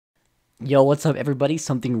Yo, what's up everybody?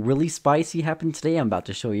 Something really spicy happened today. I'm about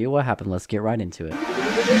to show you what happened. Let's get right into it.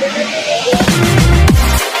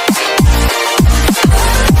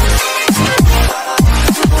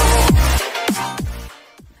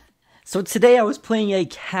 So today I was playing a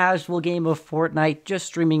casual game of Fortnite, just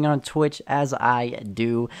streaming on Twitch as I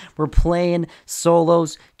do. We're playing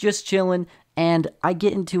solos, just chilling, and I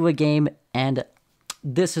get into a game and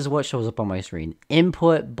this is what shows up on my screen.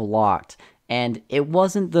 Input blocked. And it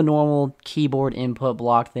wasn't the normal keyboard input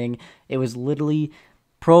block thing. It was literally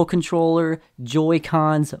Pro Controller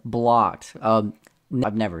Joycons blocked. I've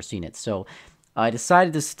never seen it. So I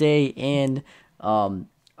decided to stay in. I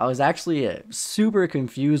was actually super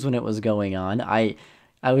confused when it was going on. I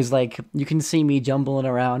was like, you can see me jumbling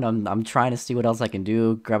around. I'm trying to see what else I can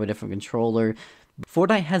do, grab a different controller.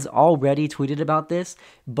 Fortnite has already tweeted about this,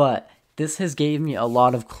 but this has gave me a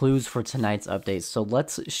lot of clues for tonight's update. So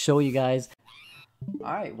let's show you guys.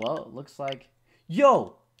 Alright, well, it looks like...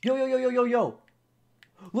 Yo! Yo!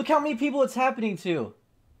 Look how many people it's happening to!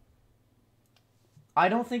 I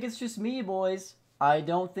don't think it's just me, boys. I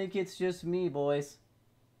don't think it's just me, boys.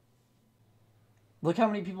 Look how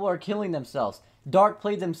many people are killing themselves. Dark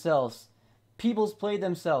played themselves. Peoples played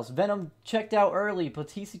themselves. Venom checked out early.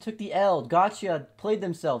 Patisi took the L. Gotcha played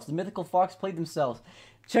themselves. The Mythical Fox played themselves.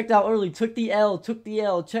 Checked out early. Took the L.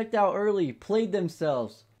 Checked out early. Played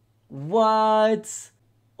themselves. What?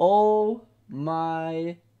 Oh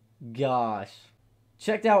my gosh.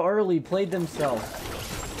 Checked out early, played themselves.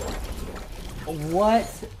 What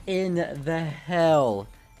in the hell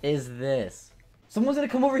is this? Someone's gonna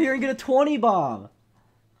come over here and get a 20 bomb.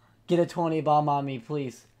 Get a 20 bomb on me,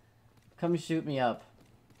 please. Come shoot me up.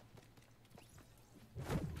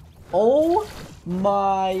 Oh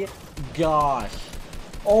my gosh.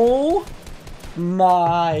 Oh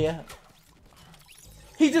my...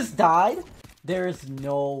 He just died? There is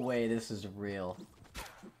no way this is real.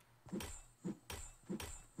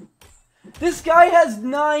 This guy has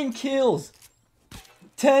 9 kills.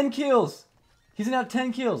 10 kills. He's gonna have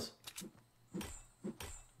 10 kills.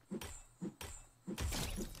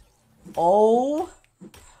 Oh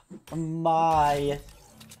my.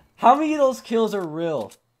 How many of those kills are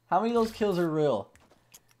real? How many of those kills are real?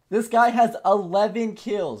 This guy has 11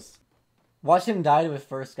 kills. Watch him die to the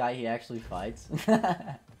first guy he actually fights.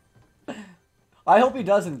 I hope he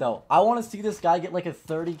doesn't, though. I want to see this guy get like a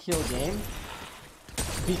 30-kill game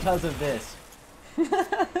because of this.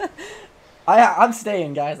 I'm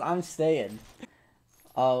staying, guys. I'm staying.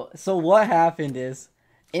 So what happened is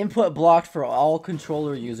input blocked for all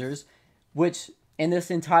controller users, which in this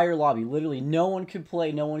entire lobby, literally no one could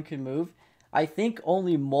play, no one could move. I think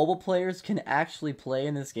only mobile players can actually play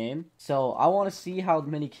in this game. So I want to see how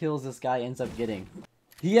many kills this guy ends up getting.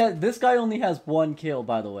 This guy only has 1 kill,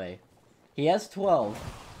 by the way. He has 12,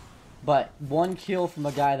 but 1 kill from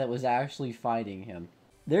a guy that was actually fighting him.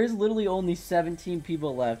 There's literally only 17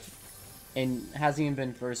 people left and hasn't even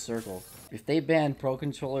been first circle. If they ban Pro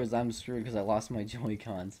Controllers, I'm screwed because I lost my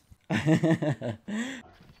Joy-Cons.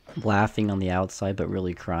 Laughing on the outside, but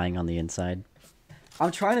really crying on the inside.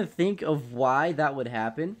 I'm trying to think of why that would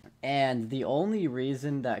happen, and the only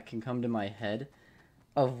reason that can come to my head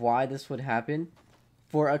of why this would happen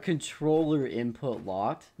for a controller input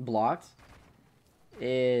blocked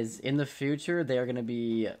is in the future they're going to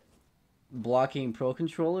be blocking Pro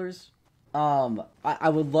Controllers. I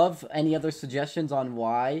would love any other suggestions on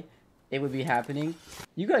why it would be happening.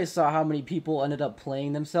 You guys saw how many people ended up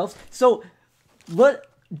playing themselves. So,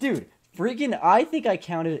 dude, freaking, I think I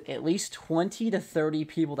counted at least 20 to 30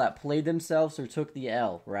 people that played themselves or took the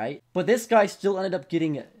L, right? But this guy still ended up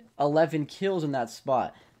getting 11 kills in that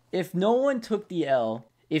spot. If no one took the L,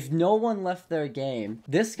 if no one left their game,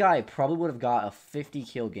 this guy probably would have got a 50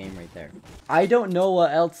 kill game right there. I don't know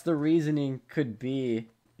what else the reasoning could be.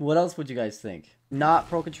 What else would you guys think? Not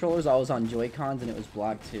Pro Controllers, I was on Joy-Cons and it was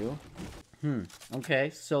blocked too. Okay,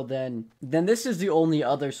 so then this is the only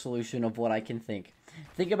other solution of what I can think.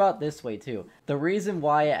 Think about this way too. The reason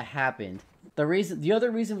why it happened, the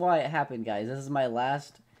other reason why it happened, guys, this is my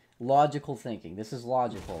last logical thinking. This is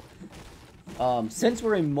logical. Since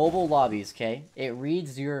we're in mobile lobbies, okay, it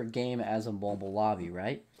reads your game as a mobile lobby,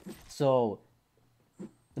 right? So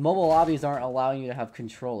the mobile lobbies aren't allowing you to have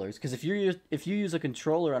controllers, because if you use a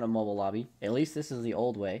controller on a mobile lobby, at least this is the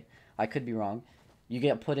old way, I could be wrong, you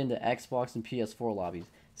get put into Xbox and PS4 lobbies.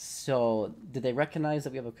 So did they recognize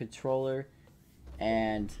that we have a controller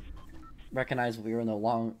and recognize we were in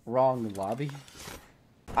the wrong lobby?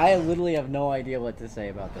 I literally have no idea what to say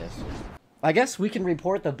about this. I guess we can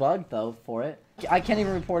report the bug, though, for it. I can't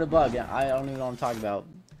even report a bug. I don't even know what I'm talking about.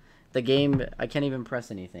 The game, I can't even press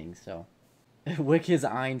anything, so. Wick is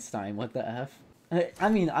Einstein. What the f? I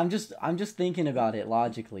mean, I'm just thinking about it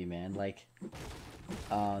logically, man. Like,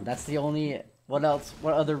 that's the only. What else?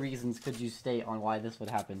 What other reasons could you state on why this would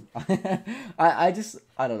happen? I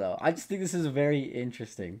don't know. I just think this is very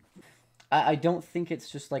interesting. I don't think it's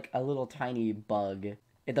just like a little tiny bug.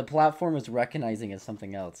 If the platform is recognizing as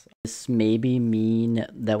something else. This maybe mean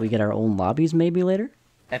that we get our own lobbies maybe later?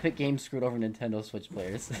 Epic Games screwed over Nintendo Switch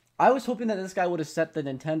players. I was hoping that this guy would have set the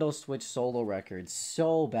Nintendo Switch solo record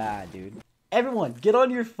so bad, dude. Everyone, get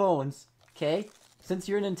on your phones, okay? Since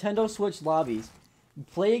you're in Nintendo Switch lobbies,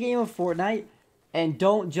 play a game of Fortnite and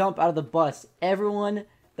don't jump out of the bus. Everyone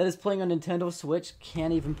that is playing on Nintendo Switch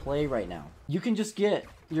can't even play right now. You can just get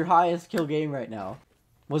your highest kill game right now.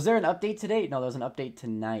 Was there an update today? No, there was an update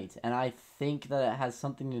tonight, and I think that it has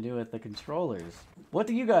something to do with the controllers. What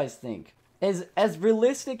do you guys think? As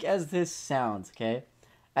realistic as this sounds, okay?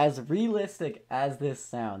 As realistic as this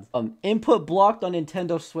sounds. Input blocked on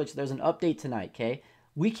Nintendo Switch. There's an update tonight, okay?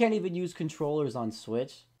 We can't even use controllers on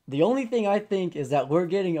Switch. The only thing I think is that we're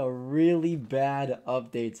getting a really bad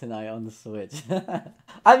update tonight on the Switch.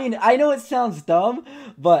 I mean, I know it sounds dumb,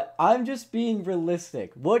 but I'm just being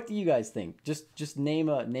realistic. What do you guys think? Just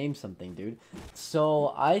name something, dude.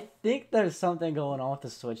 So I think there's something going on with the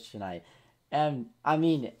Switch tonight. And I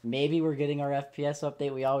mean, maybe we're getting our FPS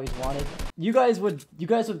update we always wanted. You guys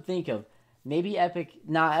would think of maybe Epic.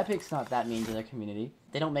 Nah, Epic's not that mean to their community.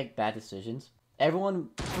 They don't make bad decisions. Everyone,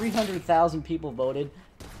 300,000 people voted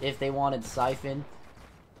if they wanted Siphon.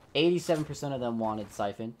 87% of them wanted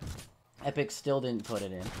Siphon. Epic still didn't put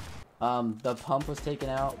it in. The pump was taken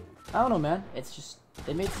out. I don't know, man. It's just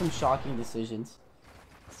they made some shocking decisions.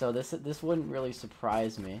 So this wouldn't really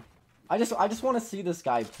surprise me. I just want to see this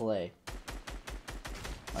guy play.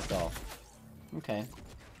 That's all. Okay.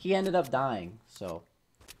 He ended up dying, so.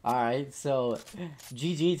 Alright, so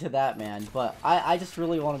GG to that, man. But I just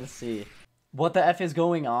really wanted to see what the F is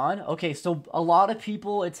going on. Okay, so a lot of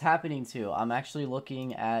people it's happening to. I'm actually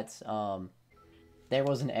looking at, there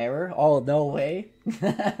was an error. Oh, no way.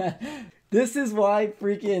 This is why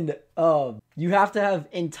freaking, you have to have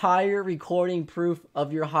entire recording proof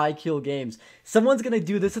of your high kill games. Someone's gonna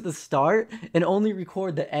do this at the start and only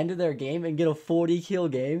record the end of their game and get a 40 kill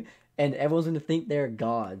game, and everyone's gonna think they're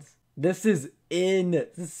gods. This is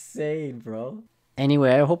insane, bro.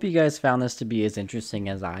 Anyway, I hope you guys found this to be as interesting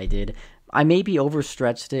as I did. I maybe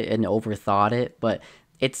overstretched it and overthought it, but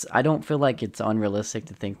I don't feel like it's unrealistic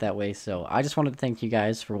to think that way. So I just wanted to thank you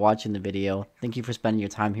guys for watching the video. Thank you for spending your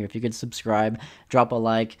time here. If you could subscribe, drop a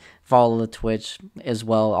like, follow the Twitch as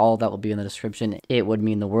well. All of that will be in the description. It would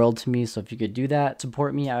mean the world to me. So if you could do that,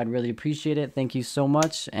 support me, I would really appreciate it. Thank you so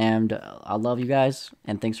much. And I love you guys.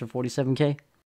 And thanks for 47K.